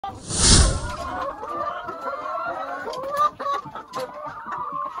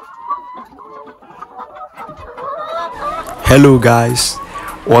Hello guys,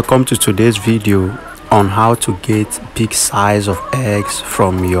 welcome to today's video on how to get big size of eggs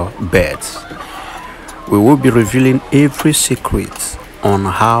from your birds. We will be revealing every secret on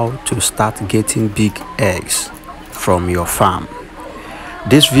how to start getting big eggs from your farm.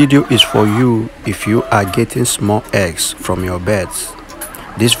 This video is for you if you are getting small eggs from your birds.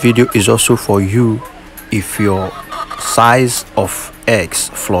 This video is also for you if your size of eggs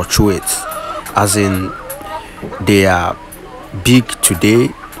fluctuates, as in they are big today,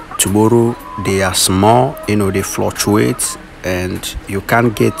 tomorrow they are small, they fluctuate and you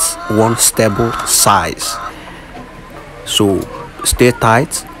can't get one stable size. So stay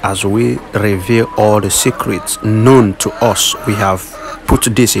tight as we reveal all the secrets known to us. We have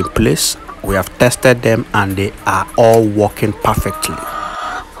put this in place, we have tested them, and they are all working perfectly.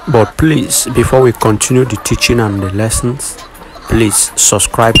 But please, before we continue the teaching and the lessons, please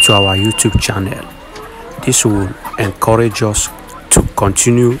subscribe to our YouTube channel. This will encourage us to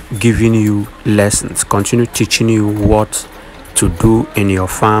continue giving you lessons, continue teaching you what to do in your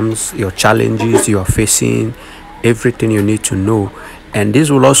farms, your challenges you are facing, everything you need to know. And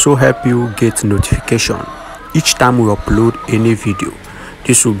this will also help you get notification each time we upload any video.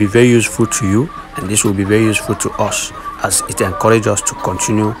 This will be very useful to you, and this will be very useful to us, as it encourages us to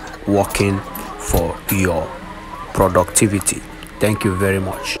continue working for your productivity. Thank you very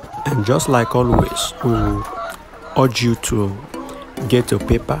much. And just like always, we will urge you to get a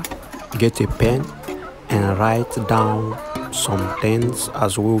paper, get a pen, and write down some things,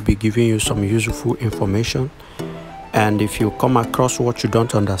 as we will be giving you some useful information. And if you come across what you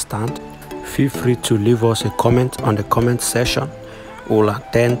don't understand, feel free to leave us a comment on the comment section. We'll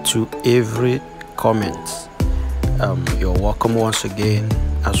attend to every comment. You're welcome once again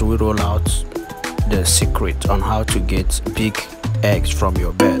as we roll out the secret on how to get big eggs from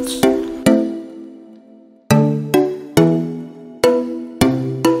your birds.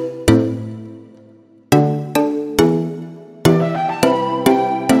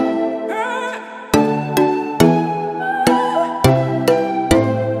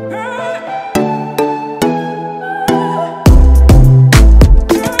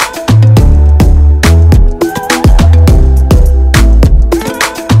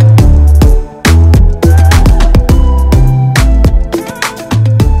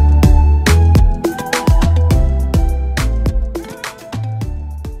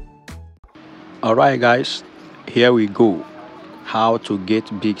 Alright guys, here we go. How to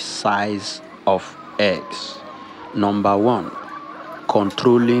get big size of eggs. Number 1,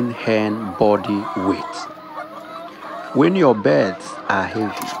 controlling hen body weight. When your birds are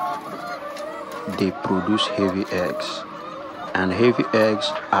heavy, they produce heavy eggs, and heavy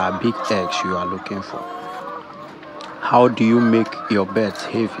eggs are big eggs you are looking for. How do you make your birds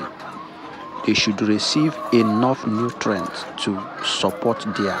heavy? They should receive enough nutrients to support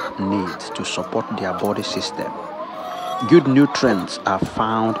their needs, to support their body system. Good nutrients are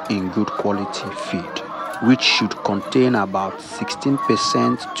found in good quality feed, which should contain about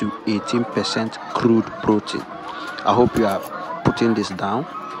 16% to 18% crude protein. I hope you are putting this down.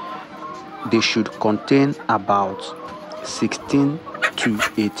 They should contain about 16 to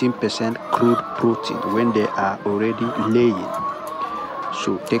 18% crude protein when they are already laying.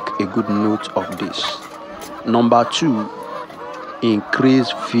 So take a good note of this. Number 2,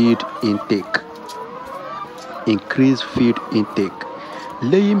 increase feed intake. Increase feed intake.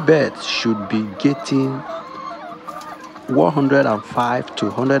 Laying birds should be getting 105 to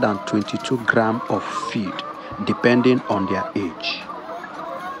 122 grams of feed depending on their age.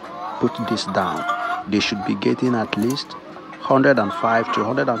 Put this down. They should be getting at least 105 to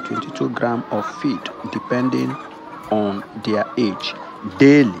 122 grams of feed depending on their age.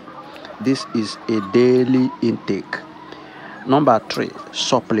 Daily. This is a daily intake. Number 3,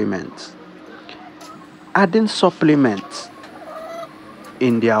 supplements. Adding supplements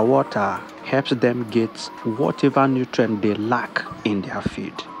in their water helps them get whatever nutrient they lack in their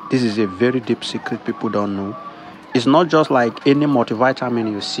feed. This is a very deep secret people don't know. It's not just like any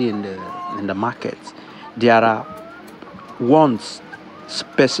multivitamin you see in the market. There are ones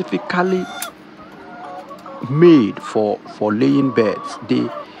specifically made for laying birds.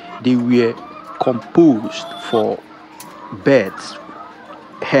 They were composed for birds,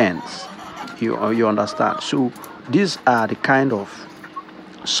 hens. You understand? So these are the kind of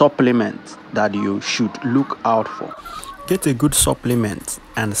supplements that you should look out for. Get a good supplement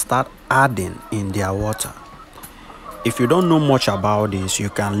and start adding in their water. If you don't know much about this, you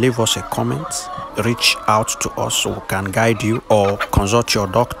can leave us a comment, reach out to us so we can guide you, or consult your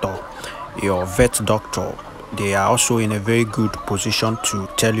doctor, your vet doctor. They are also in a very good position to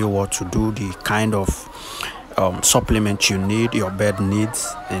tell you what to do, the kind of supplements you need, your bird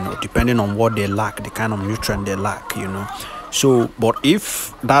needs, depending on what they lack, the kind of nutrient they lack, So, but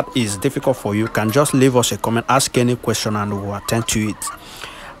if that is difficult for you, can just leave us a comment, ask any question, and we'll attend to it.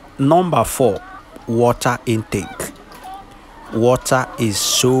 Number 4, water intake. Water is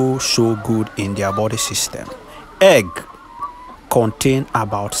so good in their body system. Egg contain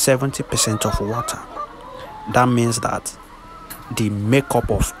about 70% of water. That means that the makeup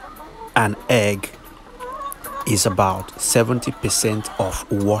of an egg is about 70% of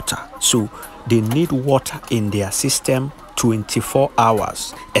water. So they need water in their system 24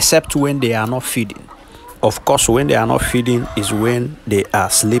 hours, except when they are not feeding. Of course, when they are not feeding is when they are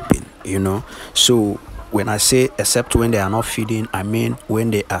sleeping, So when I say except when they are not feeding, I mean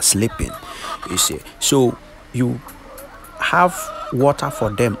when they are sleeping, you see. So you have water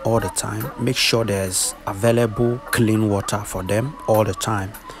for them all the time. Make sure there's available clean water for them all the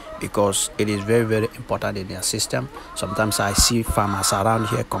time, because it is very important in their system. Sometimes I see farmers around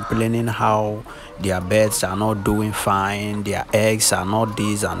here complaining how their birds are not doing fine, their eggs are not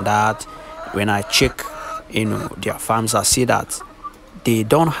this and that. When I check their farms, I see that they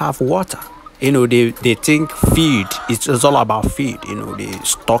don't have water. They think feed, it's all about feed. They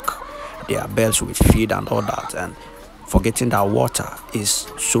stock their birds with feed and all that, and forgetting that water is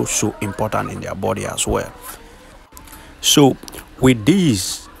so important in their body as well. So with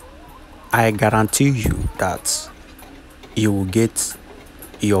this, I guarantee you that you will get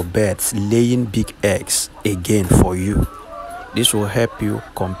your birds laying big eggs again for you. This will help you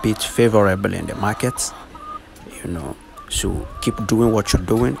compete favorably in the market, So keep doing what you're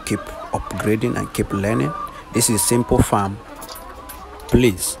doing, keep upgrading and keep learning. This is Simple Farm.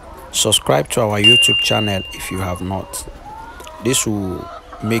 Please subscribe to our YouTube channel if you have not. This will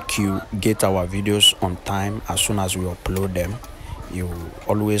make you get our videos on time. As soon as we upload them, you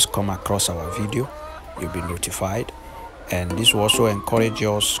always come across our video, you'll be notified. And this will also encourage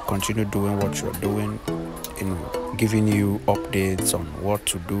us continue doing what you're doing, giving you updates on what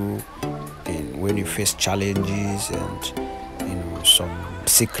to do and when you face challenges, and some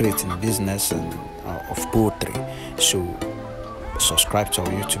secrets in business and of poultry. So subscribe to our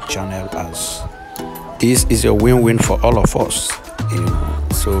YouTube channel, as this is a win-win for all of us.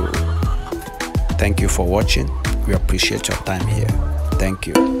 So thank you for watching. We appreciate your time here. Thank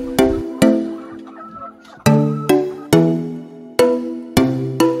you.